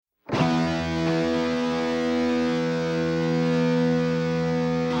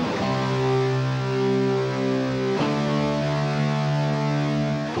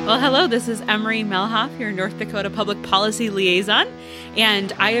Well, hello, this is Emery Melhoff, your North Dakota Public Policy Liaison,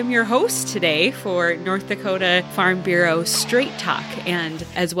 and I am your host today for North Dakota Farm Bureau Straight Talk. And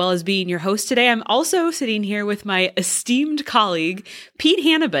as well as being your host today, I'm also sitting here with my esteemed colleague, Pete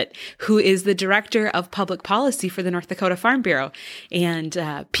Hannibut, who is the Director of Public Policy for the North Dakota Farm Bureau. And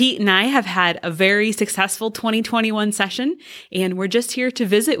Pete and I have had a very successful 2021 session, and we're just here to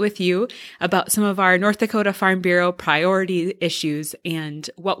visit with you about some of our North Dakota Farm Bureau priority issues and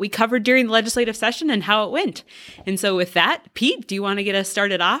what we covered during the legislative session and how it went. And so with that, Pete, do you want to get us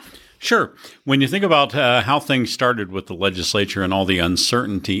started off? Sure. When you think about how things started with the legislature and all the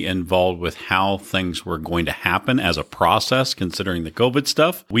uncertainty involved with how things were going to happen as a process, considering the COVID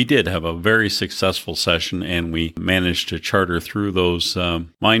stuff, we did have a very successful session, and we managed to charter through those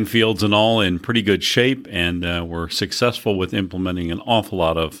minefields and all in pretty good shape, and were successful with implementing an awful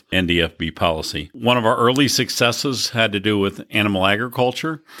lot of NDFB policy. One of our early successes had to do with animal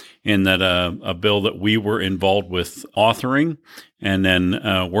agriculture, in that a bill that we were involved with authoring and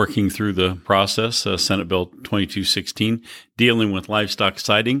then working through the process, Senate Bill 2216, dealing with livestock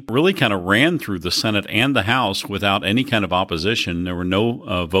siding, really kind of ran through the Senate and the House without any kind of opposition. There were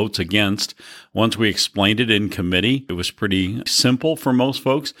no votes against. Once we explained it in committee, it was pretty simple for most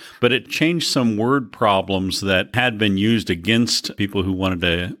folks, but it changed some word problems that had been used against people who wanted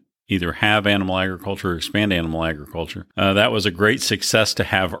to either have animal agriculture or expand animal agriculture. That was a great success to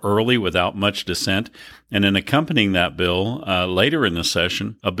have early without much dissent. And in accompanying that bill, later in the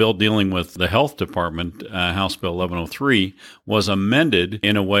session, a bill dealing with the health department, House Bill 1103, was amended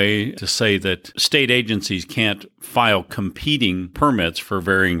in a way to say that state agencies can't file competing permits for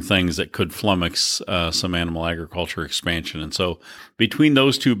varying things that could flummox some animal agriculture expansion. And so between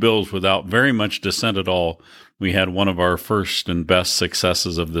those two bills, without very much dissent at all, we had one of our first and best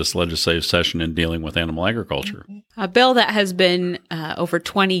successes of this legislative session in dealing with animal agriculture. A bill that has been over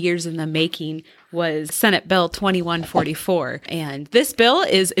 20 years in the making was Senate Bill 2144. And this bill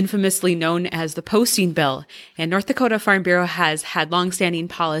is infamously known as the posting bill. And North Dakota Farm Bureau has had longstanding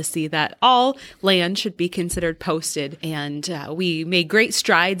policy that all land should be considered posted. And we made great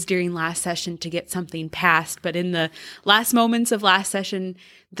strides during last session to get something passed. But in the last moments of last session,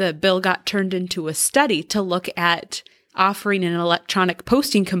 the bill got turned into a study to look at offering an electronic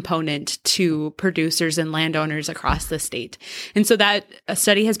posting component to producers and landowners across the state. And so that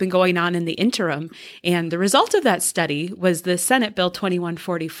study has been going on in the interim. And the result of that study was the Senate Bill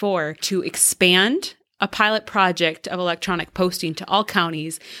 2144 to expand a pilot project of electronic posting to all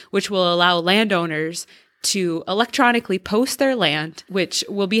counties, which will allow landowners to electronically post their land, which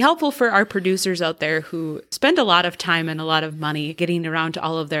will be helpful for our producers out there who spend a lot of time and a lot of money getting around to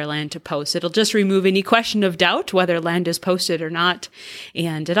all of their land to post. It'll just remove any question of doubt whether land is posted or not.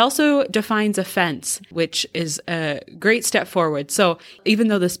 And it also defines a fence, which is a great step forward. So even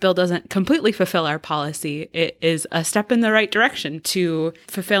though this bill doesn't completely fulfill our policy, it is a step in the right direction to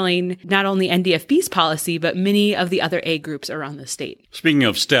fulfilling not only NDFB's policy, but many of the other ag groups around the state. Speaking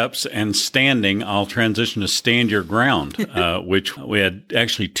of steps and standing, I'll transition to Stand Your Ground, which we had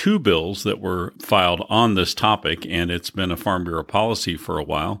actually two bills that were filed on this topic, and it's been a Farm Bureau policy for a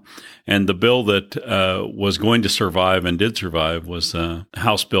while. And the bill that was going to survive and did survive was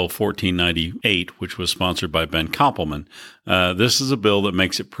House Bill 1498, which was sponsored by Ben Koppelman. This is a bill that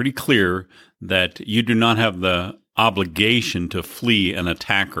makes it pretty clear that you do not have the obligation to flee an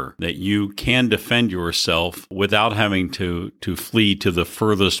attacker, that you can defend yourself without having to flee to the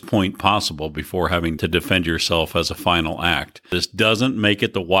furthest point possible before having to defend yourself as a final act. This doesn't make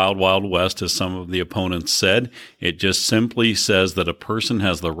it the wild, wild west, as some of the opponents said. It just simply says that a person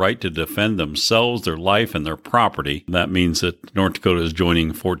has the right to defend themselves, their life, and their property. That means that North Dakota is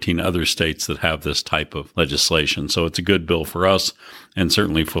joining 14 other states that have this type of legislation. So it's a good bill for us, and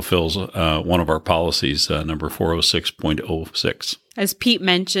certainly fulfills one of our policies, number 406.06. As Pete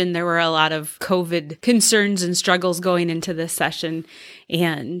mentioned, there were a lot of COVID concerns and struggles going into this session.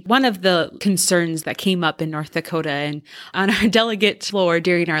 And one of the concerns that came up in North Dakota and on our delegate floor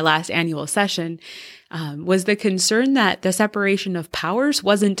during our last annual session was the concern that the separation of powers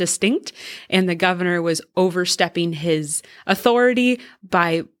wasn't distinct and the governor was overstepping his authority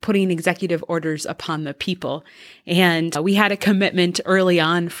by putting executive orders upon the people. And we had a commitment early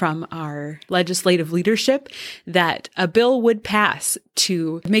on from our legislative leadership that a bill would pass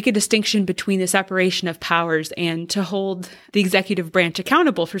to make a distinction between the separation of powers and to hold the executive branch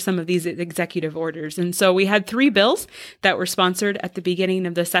accountable for some of these executive orders. And so we had 3 bills that were sponsored at the beginning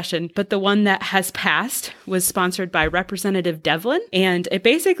of the session, but the one that has passed passed was sponsored by Representative Devlin, and it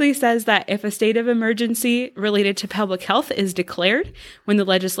basically says that if a state of emergency related to public health is declared when the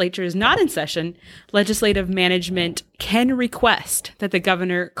legislature is not in session, legislative management can request that the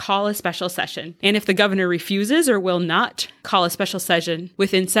governor call a special session. And if the governor refuses or will not call a special session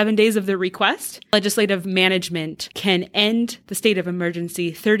within 7 days of the request, legislative management can end the state of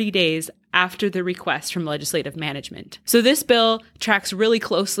emergency 30 days after the request from legislative management. So this bill tracks really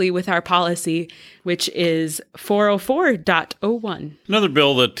closely with our policy, which is 404.01. Another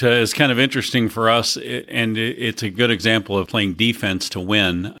bill that is kind of interesting for us, and it's a good example of playing defense to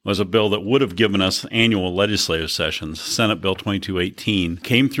win, was a bill that would have given us annual legislative sessions. Senate Bill 2218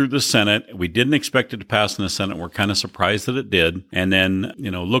 came through the Senate. We didn't expect it to pass in the Senate. We're kind of surprised that it did. And then,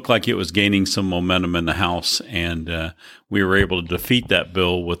 looked like it was gaining some momentum in the House. And we were able to defeat that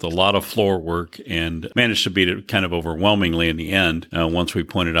bill with a lot of floor work and managed to beat it kind of overwhelmingly in the end once we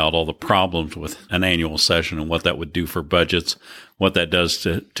pointed out all the problems with an annual session and what that would do for budgets, what that does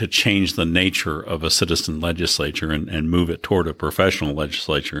to change the nature of a citizen legislature and move it toward a professional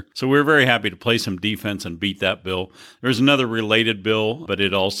legislature. So we're very happy to play some defense and beat that bill. There's another related bill, but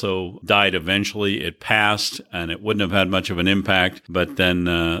it also died eventually. It passed, and it wouldn't have had much of an impact, but then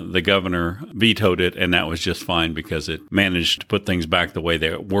the governor vetoed it, and that was just fine because it managed to put things back the way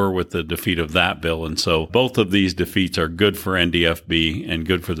they were with the defeat of that bill. And so both of these defeats are good for NDFB and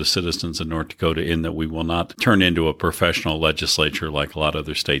good for the citizens of North Dakota in that we will not turn into a professional legislature like a lot of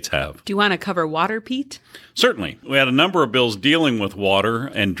other states have. Do you want to cover water, Pete? Certainly. We had a number of bills dealing with water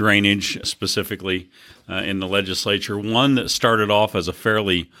and drainage specifically in the legislature. One that started off as a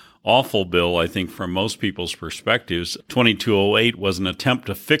fairly awful bill, I think, from most people's perspectives. 2208 was an attempt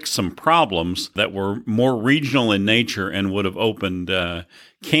to fix some problems that were more regional in nature and would have opened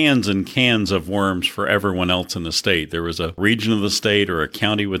cans and cans of worms for everyone else in the state. There was a region of the state or a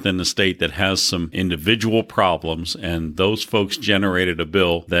county within the state that has some individual problems, and those folks generated a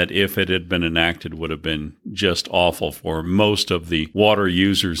bill that, if it had been enacted, would have been just awful for most of the water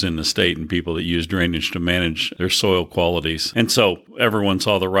users in the state and people that use drainage to manage their soil qualities. And so everyone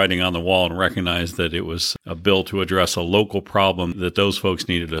saw the writing on the wall and recognized that it was a bill to address a local problem that those folks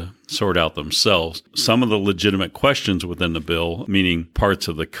needed to sort out themselves. Some of the legitimate questions within the bill, meaning parts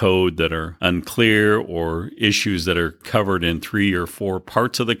of the code that are unclear or issues that are covered in 3 or 4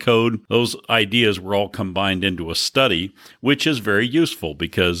 parts of the code, those ideas were all combined into a study, which is very useful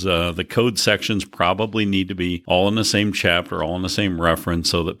because the code sections probably need to be all in the same chapter, all in the same reference,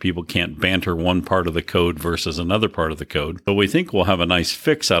 so that people can't banter one part of the code versus another part of the code. But we think we'll have a nice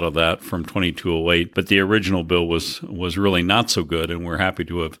fix out of that from 2208, but the original bill was really not so good, and we're happy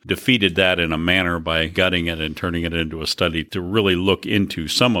to have defeated that in a manner by gutting it and turning it into a study to really look into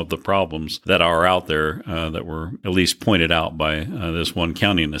some of the problems that are out there that were at least pointed out by this one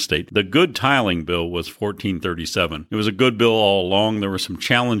county in the state. The good tiling bill was 1437. It was a good bill all along. There were some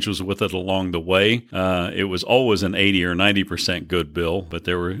challenges with it along the way. It was always an 80 or 90% good bill, but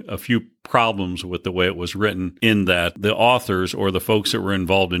there were a few problems with the way it was written in that the authors or the folks that were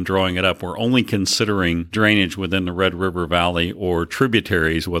involved in drawing it up were only considering drainage within the Red River Valley or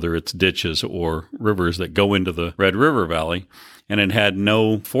tributaries, whether it's ditches or rivers that go into the Red River Valley. And it had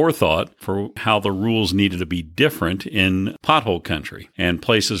no forethought for how the rules needed to be different in pothole country and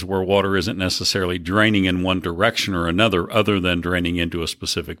places where water isn't necessarily draining in one direction or another other than draining into a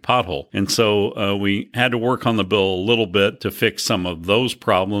specific pothole. And so we had to work on the bill a little bit to fix some of those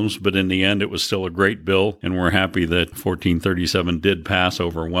problems, but in the end it was still a great bill, and we're happy that 1437 did pass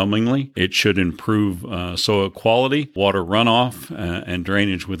overwhelmingly. It should improve soil quality, water runoff, and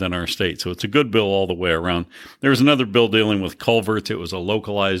drainage within our state. So it's a good bill all the way around. There was another bill dealing with culverts. It was a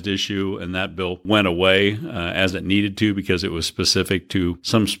localized issue, and that bill went away as it needed to because it was specific to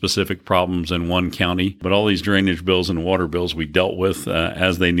some specific problems in one county. But all these drainage bills and water bills we dealt with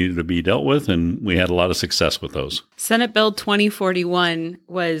as they needed to be dealt with, and we had a lot of success with those. Senate Bill 2041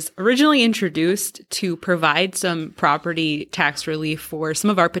 was originally introduced to provide some property tax relief for some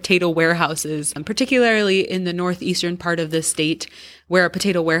of our potato warehouses, particularly in the northeastern part of the state, where a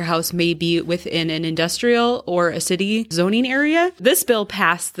potato warehouse may be within an industrial or a city zoning area. This bill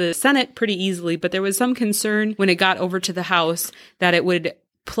passed the Senate pretty easily, but there was some concern when it got over to the House that it would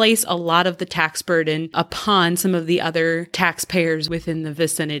place a lot of the tax burden upon some of the other taxpayers within the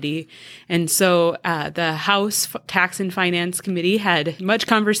vicinity. And so the House Tax and Finance Committee had much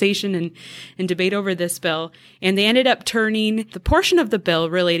conversation and debate over this bill, and they ended up turning the portion of the bill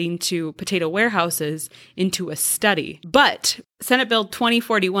relating to potato warehouses into a study. But Senate Bill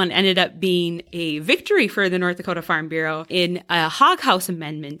 2041 ended up being a victory for the North Dakota Farm Bureau in a hog house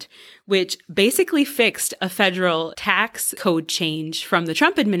amendment, which basically fixed a federal tax code change from the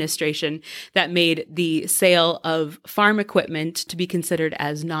Trump administration that made the sale of farm equipment to be considered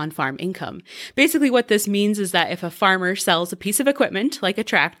as non-farm income. Basically, what this means is that if a farmer sells a piece of equipment, like a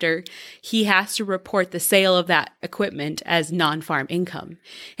tractor, he has to report the sale of that equipment as non-farm income.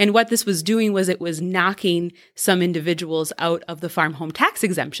 And what this was doing was it was knocking some individuals out of the farm home tax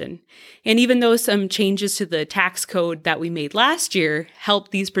exemption. And even though some changes to the tax code that we made last year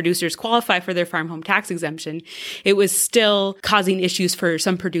helped these producers qualify for their farm home tax exemption, it was still causing issues for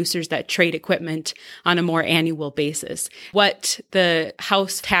some producers that trade equipment on a more annual basis. What the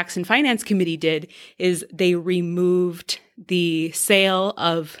House Tax and Finance Committee did is they removed the sale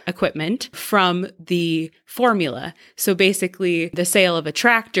of equipment from the formula. So basically, the sale of a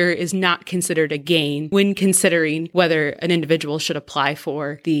tractor is not considered a gain when considering whether an individual should apply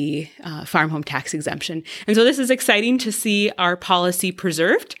for the farm home tax exemption. And so this is exciting to see our policy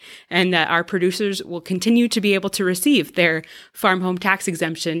preserved and that our producers will continue to be able to receive their farm home tax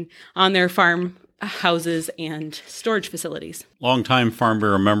exemption on their farm houses and storage facilities. Longtime Farm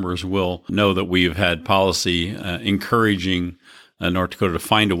Bureau members will know that we've had policy encouraging North Dakota to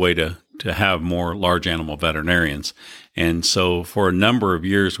find a way to have more large animal veterinarians. And so for a number of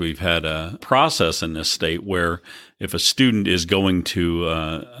years, we've had a process in this state where if a student is going to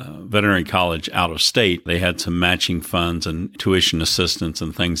veterinary college out of state, they had some matching funds and tuition assistance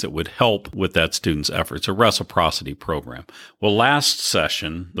and things that would help with that student's efforts, a reciprocity program. Well, last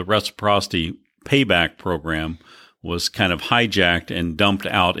session, the reciprocity payback program was kind of hijacked and dumped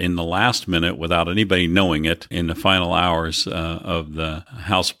out in the last minute without anybody knowing it in the final hours of the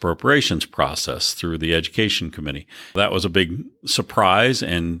House Appropriations process through the Education Committee. That was a big surprise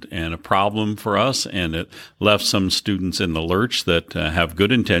and a problem for us, and it left some students in the lurch that have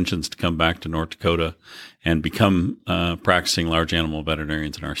good intentions to come back to North Dakota and become practicing large animal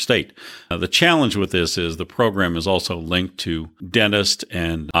veterinarians in our state. The challenge with this is the program is also linked to dentists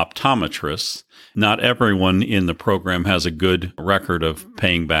and optometrists. Not everyone in the program has a good record of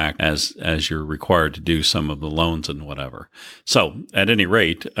paying back as you're required to do some of the loans and whatever. So at any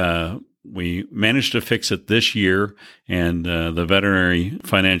rate, we managed to fix it this year, and the veterinary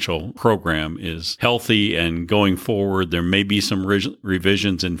financial program is healthy and going forward. There may be some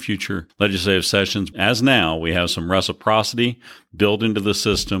revisions in future legislative sessions. As now, we have some reciprocity built into the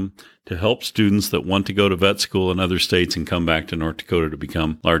system to help students that want to go to vet school in other states and come back to North Dakota to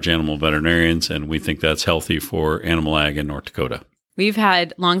become large animal veterinarians, and we think that's healthy for animal ag in North Dakota. We've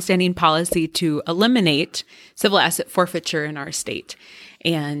had longstanding policy to eliminate civil asset forfeiture in our state.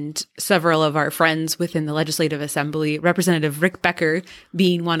 And several of our friends within the Legislative Assembly, Representative Rick Becker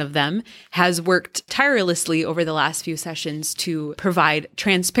being one of them, has worked tirelessly over the last few sessions to provide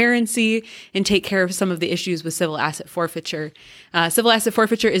transparency and take care of some of the issues with civil asset forfeiture. Civil asset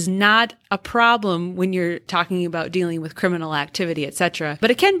forfeiture is not a problem when you're talking about dealing with criminal activity, et cetera, but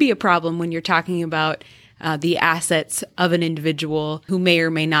it can be a problem when you're talking about the assets of an individual who may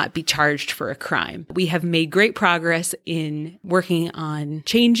or may not be charged for a crime. We have made great progress in working on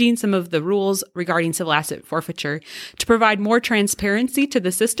changing some of the rules regarding civil asset forfeiture to provide more transparency to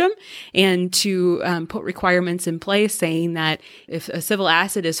the system and to put requirements in place saying that if a civil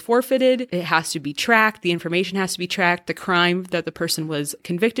asset is forfeited, it has to be tracked, the information has to be tracked, the crime that the person was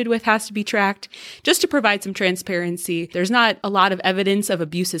convicted with has to be tracked, just to provide some transparency. There's not a lot of evidence of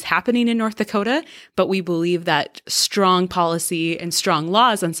abuses happening in North Dakota, but we believe that strong policy and strong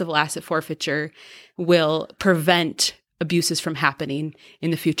laws on civil asset forfeiture will prevent abuses from happening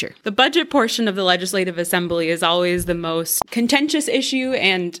in the future. The budget portion of the Legislative Assembly is always the most contentious issue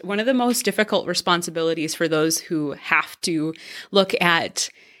and one of the most difficult responsibilities for those who have to look at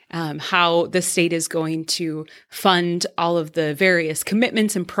how the state is going to fund all of the various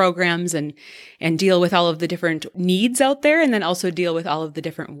commitments and programs and deal with all of the different needs out there, and then also deal with all of the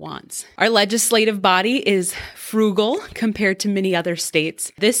different wants. Our legislative body is frugal compared to many other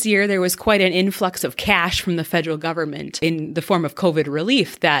states. This year, there was quite an influx of cash from the federal government in the form of COVID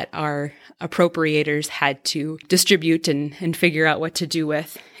relief that our appropriators had to distribute and figure out what to do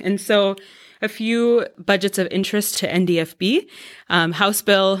with. And so a few budgets of interest to NDFB. House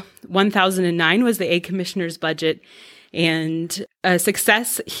Bill 1009 was the Ag Commissioner's budget. And a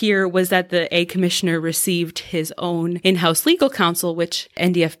success here was that the Ag Commissioner received his own in-house legal counsel, which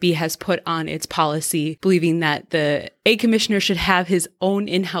NDFB has put on its policy, believing that the Ag Commissioner should have his own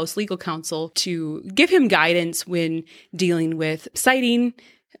in-house legal counsel to give him guidance when dealing with citing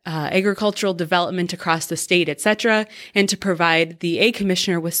agricultural development across the state, etc., and to provide the Ag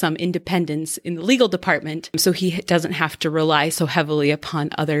Commissioner with some independence in the legal department so he doesn't have to rely so heavily upon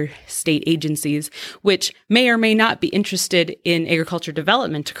other state agencies, which may or may not be interested in agriculture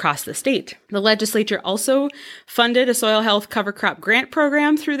development across the state. The legislature also funded a soil health cover crop grant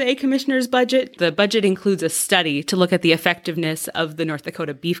program through the Ag Commissioner's budget. The budget includes a study to look at the effectiveness of the North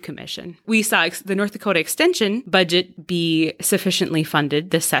Dakota Beef Commission. We saw the North Dakota Extension budget be sufficiently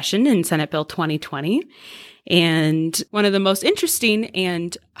funded this session in Senate Bill 2020. And one of the most interesting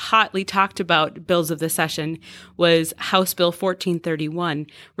and hotly talked about bills of the session was House Bill 1431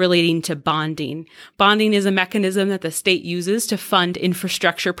 relating to bonding. Bonding is a mechanism that the state uses to fund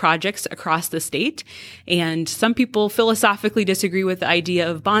infrastructure projects across the state. And some people philosophically disagree with the idea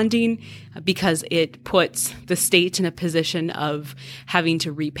of bonding because it puts the state in a position of having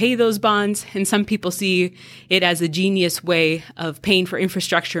to repay those bonds. And some people see it as a genius way of paying for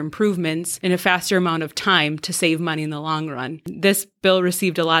infrastructure improvements in a faster amount of time to save money in the long run. This bill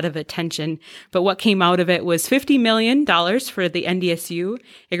received a lot of attention, but what came out of it was $50 million for the NDSU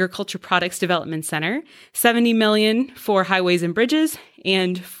Agriculture Products Development Center, $70 million for highways and bridges,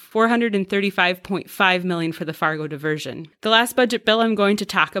 and $435.5 million for the Fargo diversion. The last budget bill I'm going to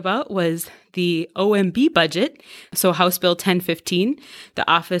talk about was the OMB budget, so House Bill 1015, the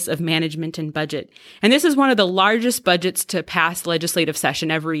Office of Management and Budget. And this is one of the largest budgets to pass legislative session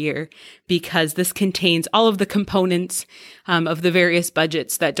every year because this contains all of the components of the various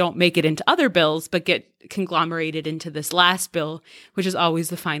budgets that don't make it into other bills but get conglomerated into this last bill, which is always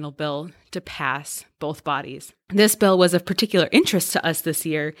the final bill to pass both bodies. This bill was of particular interest to us this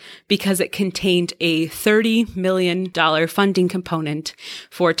year because it contained a $30 million funding component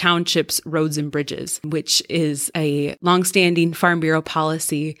for townships, roads, and bridges, which is a longstanding Farm Bureau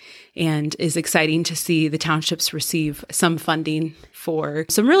policy and is exciting to see the townships receive some funding for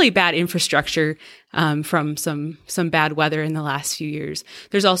some really bad infrastructure from some bad weather in the last few years.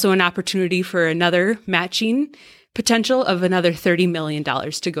 There's also an opportunity for another matching potential of another $30 million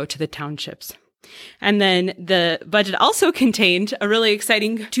to go to the townships. And then the budget also contained a really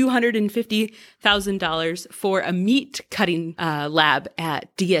exciting $250,000 for a meat cutting lab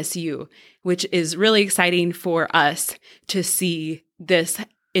at DSU, which is really exciting for us to see this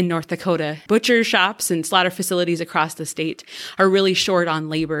in North Dakota. Butcher shops and slaughter facilities across the state are really short on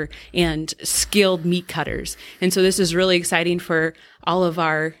labor and skilled meat cutters. And so this is really exciting for all of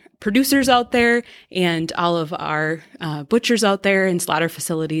our producers out there and all of our butchers out there and slaughter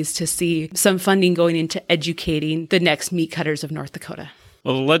facilities to see some funding going into educating the next meat cutters of North Dakota.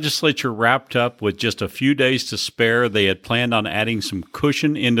 Well, the legislature wrapped up with just a few days to spare. They had planned on adding some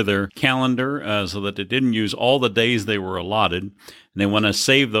cushion into their calendar so that they didn't use all the days they were allotted. And they want to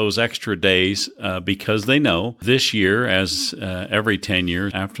save those extra days because they know this year, as every 10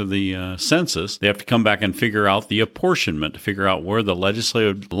 years after the census, they have to come back and figure out the apportionment, to figure out where the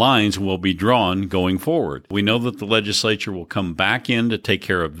legislative lines will be drawn going forward. We know that the legislature will come back in to take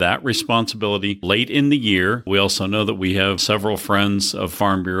care of that responsibility late in the year. We also know that we have several friends of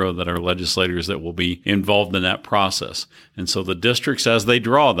Farm Bureau that are legislators that will be involved in that process. And so the districts, as they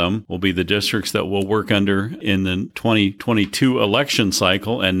draw them, will be the districts that will work under in the 2022 election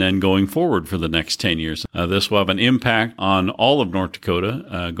cycle and then going forward for the next 10 years. This will have an impact on all of North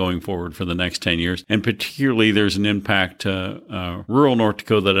Dakota going forward for the next 10 years. And particularly, there's an impact to rural North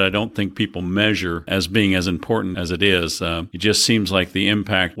Dakota that I don't think people measure as being as important as it is. It just seems like the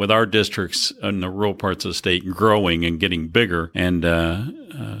impact with our districts in the rural parts of the state growing and getting bigger and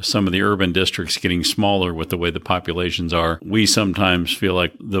some of the urban districts getting smaller with the way the populations are, we sometimes feel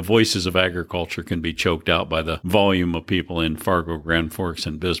like the voices of agriculture can be choked out by the volume of people in Fargo, Grand Forks,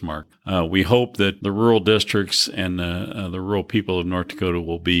 and Bismarck. We hope that the rural districts and the rural people of North Dakota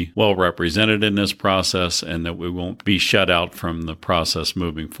will be well represented in this process and that we won't be shut out from the process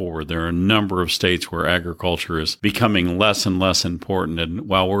moving forward. There are a number of states where agriculture is becoming less and less important. And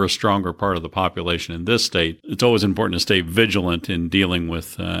while we're a stronger part of the population in this state, it's always important to stay vigilant in dealing with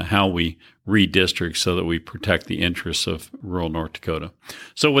how we redistrict so that we protect the interests of rural North Dakota.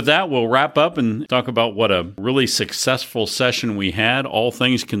 So with that, we'll wrap up and talk about what a really successful session we had, all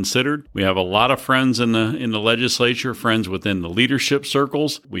things considered. We have a lot of friends in the legislature, friends within the leadership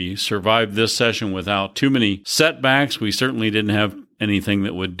circles. We survived this session without too many setbacks. We certainly didn't have anything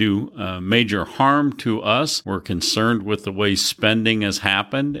that would do major harm to us. We're concerned with the way spending has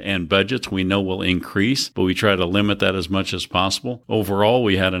happened and budgets we know will increase, but we try to limit that as much as possible. Overall,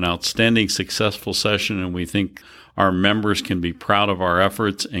 we had an outstanding, successful session, and we think our members can be proud of our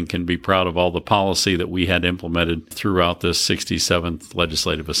efforts and can be proud of all the policy that we had implemented throughout this 67th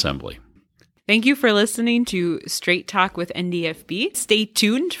Legislative Assembly. Thank you for listening to Straight Talk with NDFB. Stay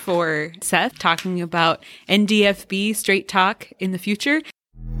tuned for Seth talking about NDFB Straight Talk in the future.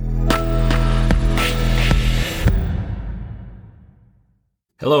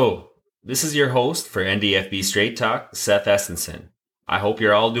 Hello, this is your host for NDFB Straight Talk, Seth Estenson. I hope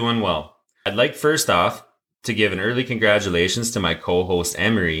you're all doing well. I'd like first off to give an early congratulations to my co-host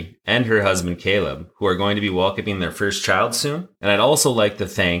Emery and her husband Caleb, who are going to be welcoming their first child soon. And I'd also like to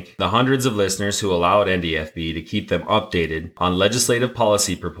thank the hundreds of listeners who allowed NDFB to keep them updated on legislative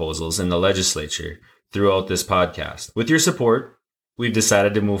policy proposals in the legislature throughout this podcast. With your support, we've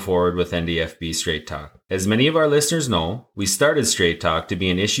decided to move forward with NDFB Straight Talk. As many of our listeners know, we started Straight Talk to be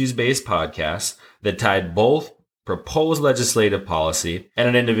an issues-based podcast that tied both proposed legislative policy and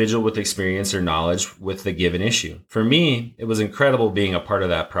an individual with experience or knowledge with the given issue. For me, it was incredible being a part of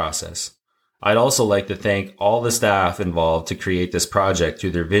that process. I'd also like to thank all the staff involved to create this project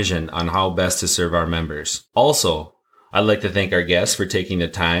through their vision on how best to serve our members. Also, I'd like to thank our guests for taking the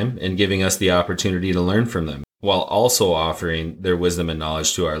time and giving us the opportunity to learn from them, while also offering their wisdom and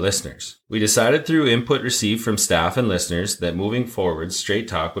knowledge to our listeners. We decided through input received from staff and listeners that moving forward, Straight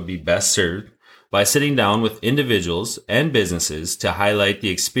Talk would be best served by sitting down with individuals and businesses to highlight the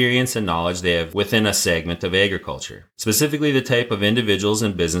experience and knowledge they have within a segment of agriculture. Specifically, the type of individuals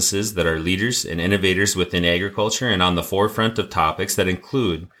and businesses that are leaders and innovators within agriculture and on the forefront of topics that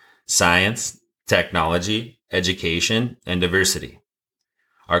include science, technology, education, and diversity.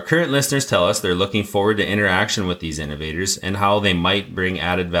 Our current listeners tell us they're looking forward to interaction with these innovators and how they might bring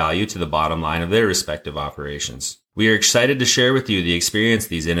added value to the bottom line of their respective operations. We are excited to share with you the experience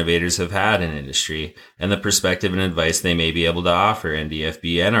these innovators have had in industry and the perspective and advice they may be able to offer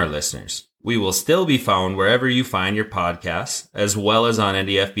NDFB and our listeners. We will still be found wherever you find your podcasts, as well as on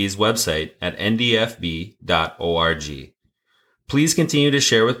NDFB's website at ndfb.org. Please continue to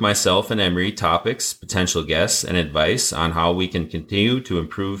share with myself and Emery topics, potential guests, and advice on how we can continue to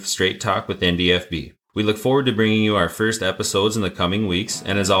improve Straight Talk with NDFB. We look forward to bringing you our first episodes in the coming weeks,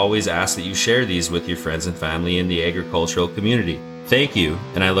 and as always, ask that you share these with your friends and family in the agricultural community. Thank you,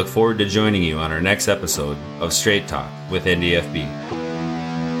 and I look forward to joining you on our next episode of Straight Talk with NDFB.